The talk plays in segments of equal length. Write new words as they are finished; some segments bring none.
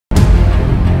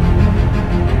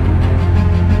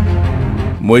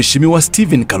Mheshimiwa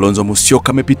Stephen Kalonzo Musyoka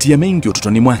amepitia mengi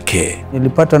utotoni mwake.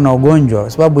 Nilipata na ugonjwa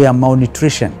sababu ya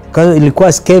malnutrition. Because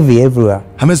ilikuwa scurvy everywhere.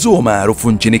 Amezua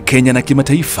maarufu nchini Kenya na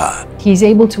kimataifa. He's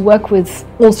able to work with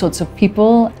all sorts of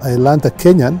people. I learned a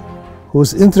Kenyan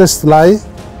whose interests lie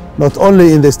not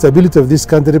only in the stability of this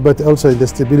country but also in the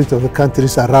stability of the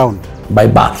countries around. By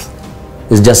birth,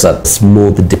 he's just a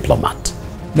smooth diplomat.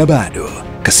 Na bado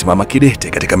kasimama kidete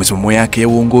katika misimamo yake ya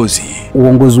uongozi.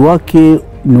 Uongozi wake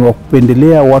ni wa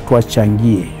kupendelea watu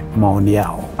wachangie maoni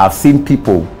yao. I've seen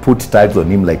people put tags on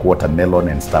him like watermelon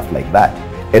and stuff like that.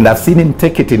 And I've seen him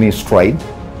take it in his stride.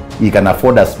 He can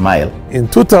afford a smile. In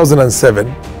 2007,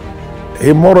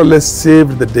 he more or less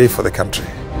saved the day for the country.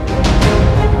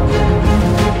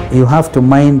 You have to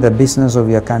mind the business of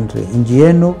your country. Nchi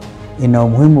yenu ina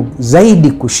umuhimu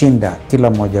zaidi kushinda kila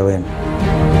mmoja wenu.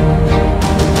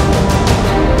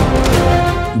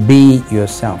 Be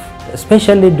yourself.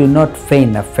 Especially do not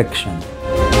feign affection.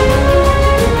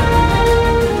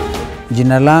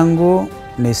 Jina langu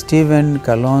ni Stephen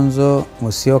Kalonzo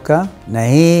Musyoka na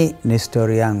hii ni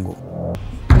Stori Yangu.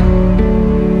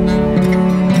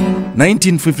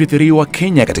 1953 wa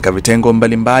Kenya katika vitengo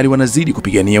mbalimbali wanazidi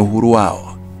kupigania uhuru wao.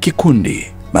 Kikundi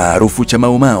maarufu cha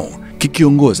Mau Mau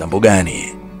kikiongoza mbugani.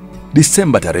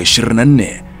 Disemba tarehe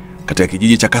 24 katika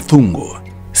kijiji cha Kathungu,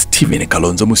 Stephen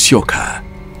Kalonzo Musyoka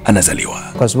anazaliwa.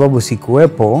 Kwa sababu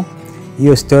sikuwepo,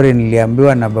 hiyo story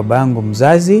niliambiwa na babangu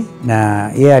mzazi,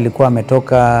 na yeye alikuwa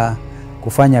ametoka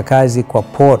kufanya kazi kwa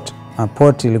port.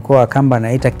 Port ilikuwa kamba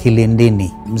naita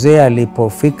Kilindini. Mzee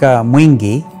alipofika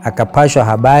Mwingi akapashwa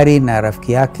habari na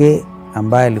rafiki yake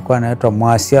ambaye alikuwa anaitwa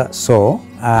Maisha,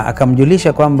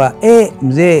 akamjulisha kwamba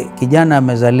mzee kijana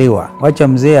amezaliwa, wacha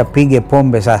mzee apige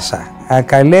pombe sasa.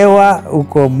 Akalewa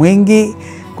huko Mwingi.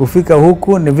 Kufika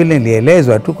huku ni vile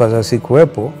nilielezwa tu kwa sababu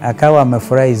sikuwepo, akawa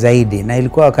amefurahi zaidi, na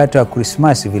ilikuwa wakati wa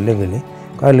Christmas vile vile.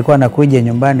 Kwa hiyo alikuwa anakuja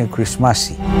nyumbani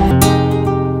Christmas.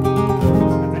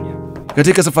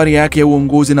 Katika safari yake ya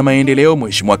uongozi na maendeleo,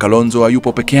 Mheshimiwa Kalonzo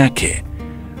hayupo peke yake.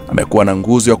 Amekuwa na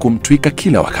nguzo ya kumtwika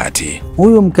kila wakati.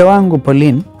 Huyu mke wangu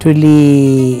Pauline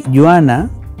tulijuana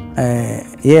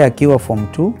yeye akiwa form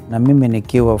 2 na mimi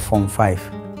nikiwa form 5.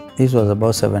 This was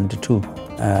about 72.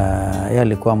 Yeye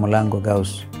alikuwa Mlango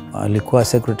Gaus. Alikuwa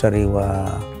secretary wa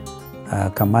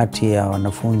kamati ya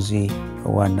wanafunzi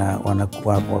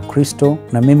wa Kristo,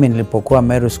 na mimi nilipokuwa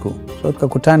Meru School. So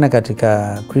tukakutana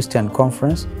katika Christian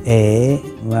conference.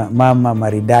 Mama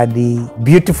maridadi,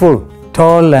 beautiful,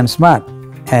 tall and smart.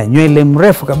 Nywele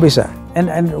mrefu kabisa.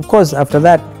 And of course after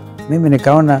that mimi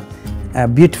nikaona a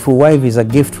beautiful wife is a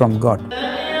gift from God.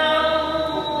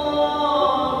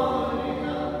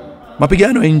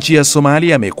 Mapigano ya nchi ya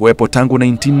Somalia yamekuwepo tangu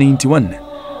 1991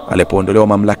 alipoondolewa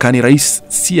mamlakani Rais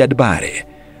Siad Barre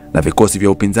na vikosi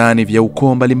vya upinzani vya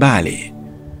ukoo mbalimbali.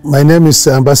 My name is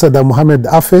Ambassador Mohamed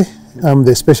Afe. I'm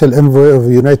the Special Envoy of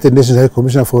the United Nations High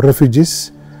Commissioner for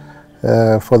Refugees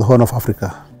for the Horn of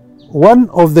Africa. One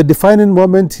of the defining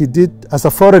moments he did as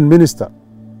a foreign minister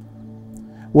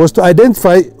was to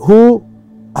identify who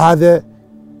are the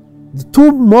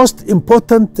two most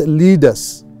important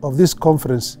leaders of this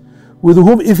conference with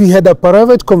whom if he had a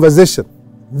private conversation,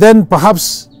 then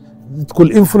perhaps it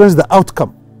could influence the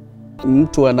outcome.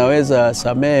 Mtu anaweza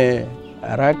samehe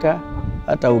haraka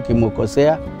hata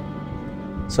ukimkosea,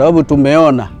 sababu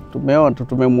tumemuona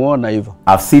hivyo.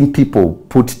 I've seen people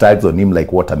put tags on him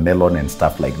like watermelon and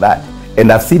stuff like that.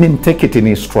 And I've seen him take it in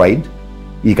his stride.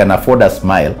 He can afford a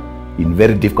smile in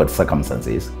very difficult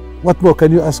circumstances. What more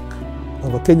can you ask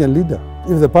of a Kenyan leader?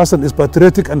 If the person is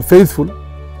patriotic and faithful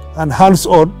and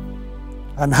hands-on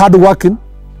and hard-working,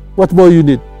 what more you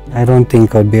need? I don't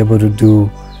think I'll be able to do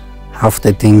half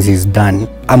the things he's done.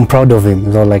 I'm proud of him,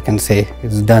 is all I can say.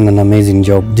 He's done an amazing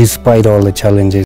job despite all the challenges.